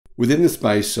Within the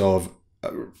space of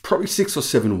probably 6 or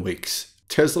 7 weeks,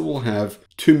 Tesla will have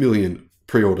 2 million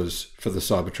pre-orders for the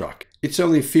Cybertruck. It's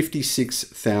only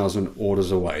 56,000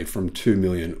 orders away from 2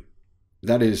 million.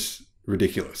 That is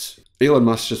ridiculous. Elon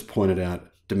Musk just pointed out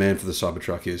demand for the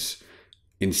Cybertruck is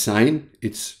insane.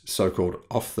 It's so-called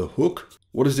off the hook.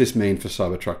 What does this mean for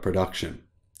Cybertruck production?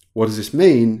 What does this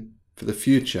mean for the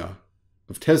future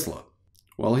of Tesla?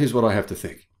 Well, here's what I have to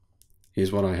think.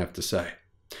 Here's what I have to say.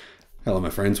 Hello,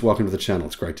 my friends. Welcome to the channel.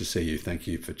 It's great to see you. Thank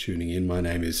you for tuning in. My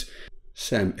name is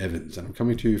Sam Evans, and I'm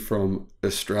coming to you from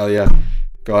Australia.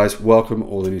 Guys, welcome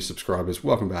all the new subscribers.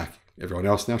 Welcome back, everyone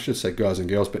else. Now, I should say guys and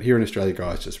girls, but here in Australia,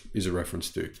 guys just is a reference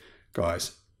to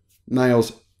guys,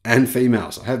 males and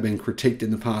females. I have been critiqued in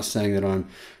the past saying that I'm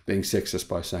being sexist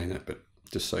by saying that, but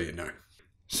just so you know.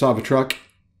 Cybertruck.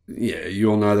 Yeah, you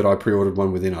all know that I pre-ordered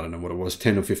one within, I don't know what it was,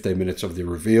 10 or 15 minutes of the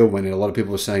reveal, when a lot of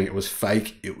people were saying it was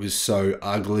fake, it was so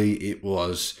ugly, it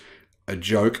was a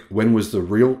joke. When was the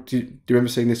real, do you remember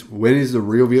seeing this? When is the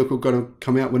real vehicle going to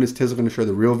come out? When is Tesla going to show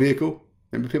the real vehicle?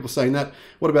 Remember people saying that?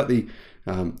 What about the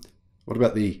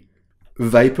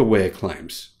vaporware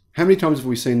claims? How many times have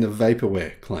we seen the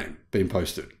vaporware claim being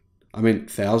posted? I mean,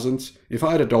 thousands. If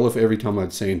I had $1 for every time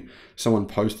I'd seen someone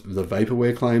post the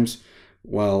vaporware claims,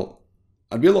 well,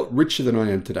 I'd be a lot richer than I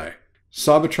am today.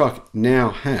 Cybertruck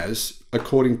now has,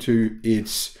 according to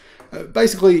its,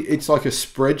 basically it's like a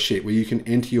spreadsheet where you can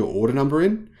enter your order number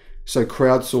in. So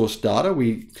crowdsource data,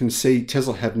 we can see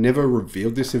Tesla have never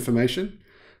revealed this information,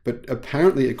 but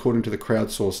apparently according to the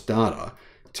crowdsource data,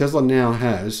 Tesla now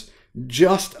has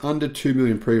just under 2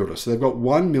 million pre-orders. So they've got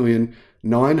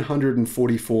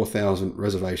 1,944,000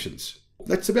 reservations.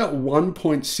 That's about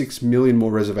 1.6 million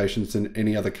more reservations than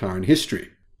any other car in history.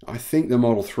 I think the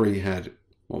Model 3 had,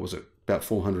 what was it, about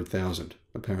 400,000,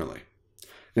 apparently.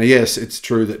 Now, yes, it's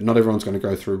true that not everyone's going to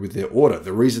go through with their order.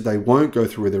 The reason they won't go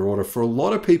through with their order for a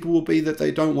lot of people will be that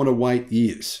they don't want to wait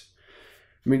years.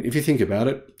 I mean, if you think about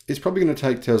it, it's probably going to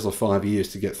take Tesla 5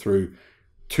 years to get through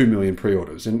 2 million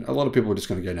pre-orders. And a lot of people are just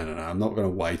going to go, no, I'm not going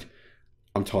to wait.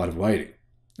 I'm tired of waiting.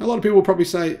 A lot of people will probably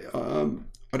say,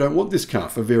 I don't want this car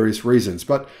for various reasons.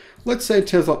 But let's say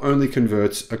Tesla only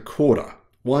converts a quarter,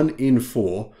 1 in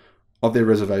 4 of their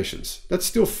reservations. That's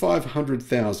still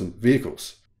 500,000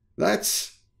 vehicles.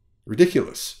 That's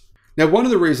ridiculous. Now, one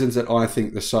of the reasons that I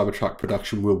think the Cybertruck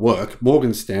production will work,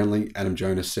 Morgan Stanley, Adam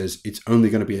Jonas says it's only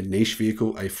going to be a niche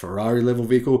vehicle, a Ferrari level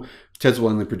vehicle. Tesla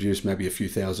will only produce maybe a few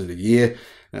thousand a year.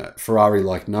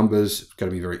 Ferrari-like numbers,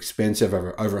 going to be very expensive,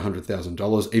 over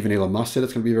 $100,000. Even Elon Musk said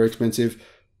it's going to be very expensive.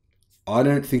 I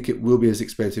don't think it will be as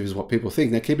expensive as what people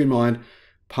think. Now, keep in mind,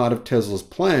 part of Tesla's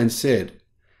plan said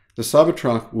the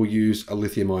Cybertruck will use a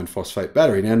lithium iron phosphate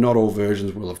battery. Now, not all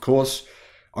versions will, of course.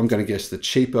 I'm going to guess the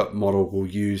cheaper model will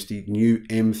use the new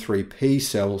M3P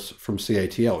cells from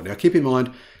CATL. Now, keep in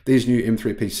mind, these new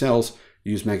M3P cells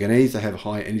use manganese. They have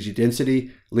high energy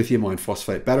density, lithium iron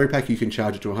phosphate battery pack. You can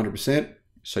charge it to 100%.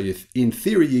 So in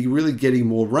theory, you're really getting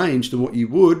more range than what you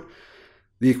would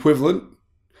the equivalent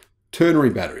ternary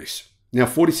batteries. Now,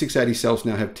 4680 cells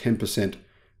now have 10%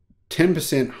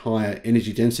 higher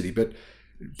energy density, but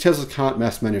Tesla can't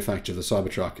mass manufacture the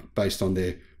Cybertruck based on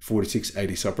their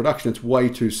 4680 cell production. It's way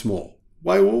too small.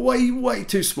 Way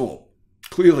too small.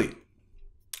 Clearly,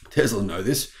 Tesla know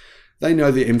this. They know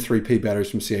the M3P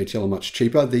batteries from CATL are much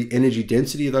cheaper. The energy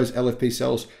density of those LFP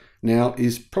cells now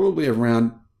is probably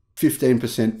around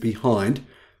 15% behind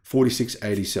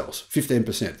 4680 cells.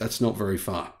 15%. That's not very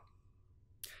far.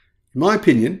 In my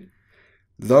opinion,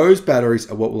 those batteries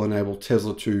are what will enable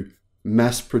Tesla to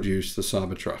mass produce the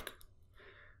Cybertruck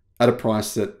at a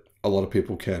price that a lot of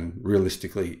people can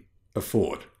realistically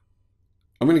afford.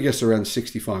 I'm going to guess around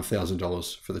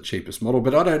 $65,000 for the cheapest model,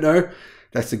 but I don't know.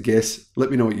 That's a guess.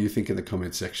 Let me know what you think in the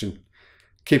comments section.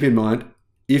 Keep in mind,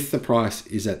 if the price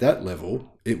is at that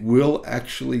level, it will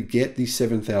actually get the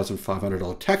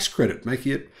 $7,500 tax credit,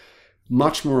 making it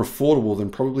much more affordable than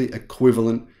probably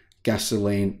equivalent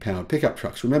gasoline-powered pickup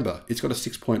trucks. Remember, it's got a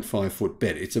 6.5-foot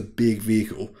bed. It's a big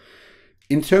vehicle.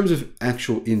 In terms of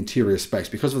actual interior space,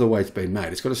 because of the way it's been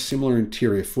made, it's got a similar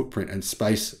interior footprint and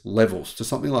space levels to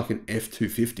something like an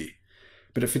F-250,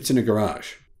 but it fits in a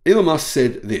garage. Elon Musk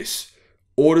said this: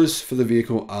 orders for the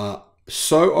vehicle are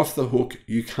so off the hook,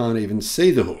 you can't even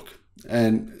see the hook.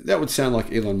 And that would sound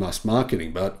like Elon Musk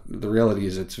marketing, but the reality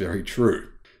is it's very true.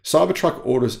 Cybertruck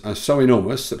orders are so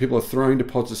enormous that people are throwing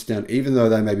deposits down even though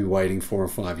they may be waiting 4 or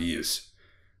 5 years.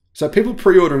 So people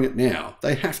pre-ordering it now,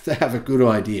 they have to have a good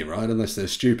idea, right? Unless they're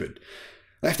stupid.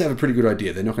 They have to have a pretty good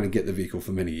idea. They're not going to get the vehicle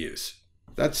for many years.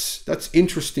 That's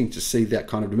interesting to see that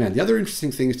kind of demand. The other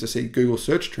interesting thing is to see Google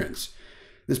search trends.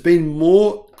 There's been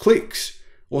more clicks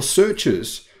or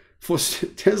searches for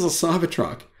Tesla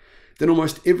Cybertruck than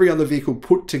almost every other vehicle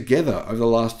put together over the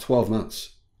last 12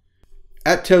 months.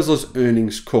 At Tesla's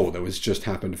earnings call that was just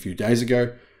happened a few days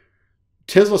ago,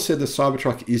 Tesla said the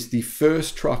Cybertruck is the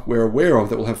first truck we're aware of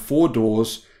that will have 4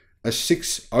 doors,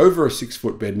 over a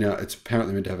 6-foot bed. Now, it's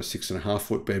apparently meant to have a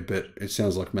 6.5-foot bed, but it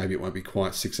sounds like maybe it won't be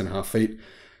quite 6.5 feet,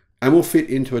 and will fit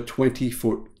into a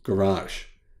 20-foot garage.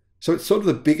 So it's sort of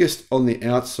the biggest on the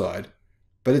outside,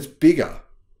 but it's bigger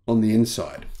on the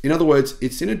inside. In other words,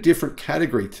 it's in a different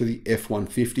category to the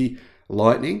F-150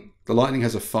 Lightning. The Lightning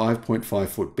has a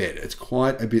 5.5-foot bed. It's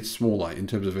quite a bit smaller in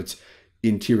terms of its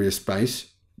interior space,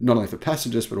 not only for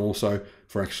passengers, but also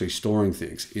for actually storing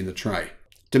things in the tray.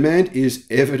 Demand is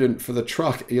evident for the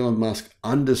truck, Elon Musk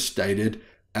understated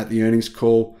at the earnings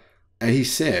call. And he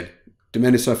said,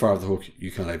 demand is so far off the hook,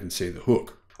 you can't even see the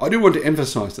hook. I do want to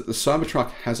emphasize that the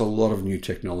Cybertruck has a lot of new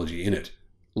technology in it,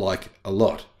 like a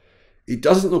lot. It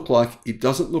doesn't look like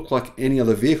any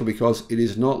other vehicle because it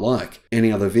is not like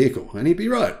any other vehicle. And he'd be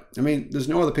right. I mean, there's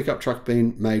no other pickup truck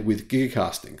being made with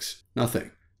gigacastings.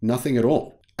 Nothing at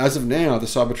all. As of now, the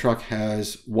Cybertruck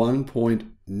has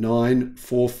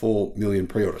 1.944 million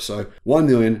pre-orders, so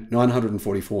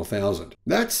 1,944,000.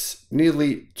 That's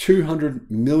nearly 200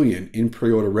 million in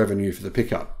pre-order revenue for the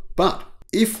pickup. But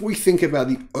if we think about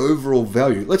the overall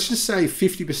value, let's just say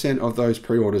 50% of those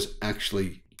pre-orders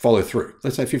actually follow through.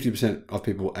 Let's say 50% of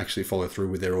people actually follow through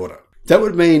with their order. That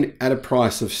would mean at a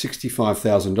price of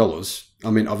 $65,000, I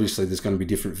mean, obviously there's going to be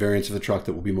different variants of the truck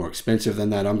that will be more expensive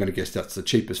than that. I'm going to guess that's the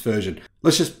cheapest version.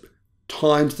 Let's just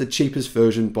times the cheapest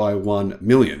version by 1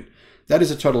 million. That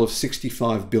is a total of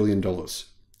 $65 billion.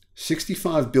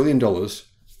 $65 billion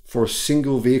for a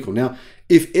single vehicle. Now,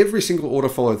 if every single order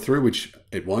followed through, which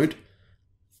it won't,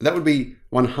 that would be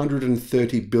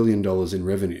 $130 billion in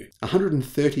revenue.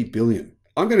 $130 billion.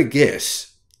 I'm going to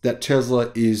guess that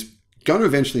Tesla is going to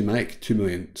eventually make 2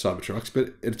 million Cybertrucks,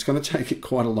 but it's going to take it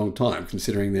quite a long time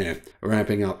considering they're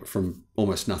ramping up from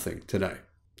almost nothing today.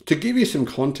 To give you some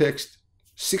context,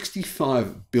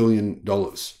 $65 billion.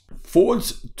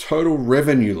 Ford's total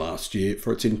revenue last year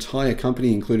for its entire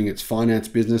company, including its finance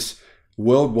business,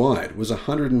 worldwide was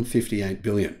 $158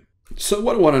 billion. So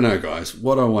what I want to know, guys,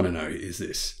 what I want to know is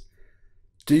this.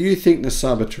 Do you think the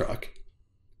Cybertruck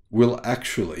will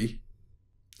actually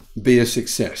be a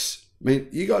success? I mean,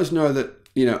 you guys know that,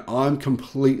 I'm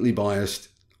completely biased.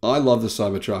 I love the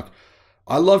Cybertruck.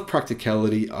 I love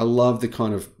practicality. I love the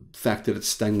kind of fact that it's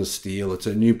stainless steel. It's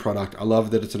a new product. I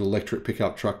love that it's an electric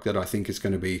pickup truck that I think is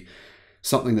going to be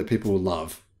something that people will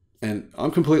love. And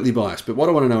I'm completely biased. But what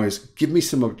I want to know is, give me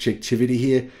some objectivity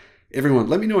here. Everyone,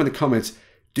 let me know in the comments,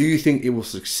 do you think it will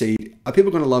succeed? Are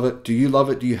people going to love it? Do you love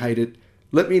it? Do you hate it?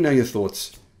 Let me know your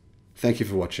thoughts. Thank you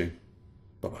for watching.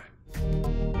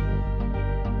 Bye-bye.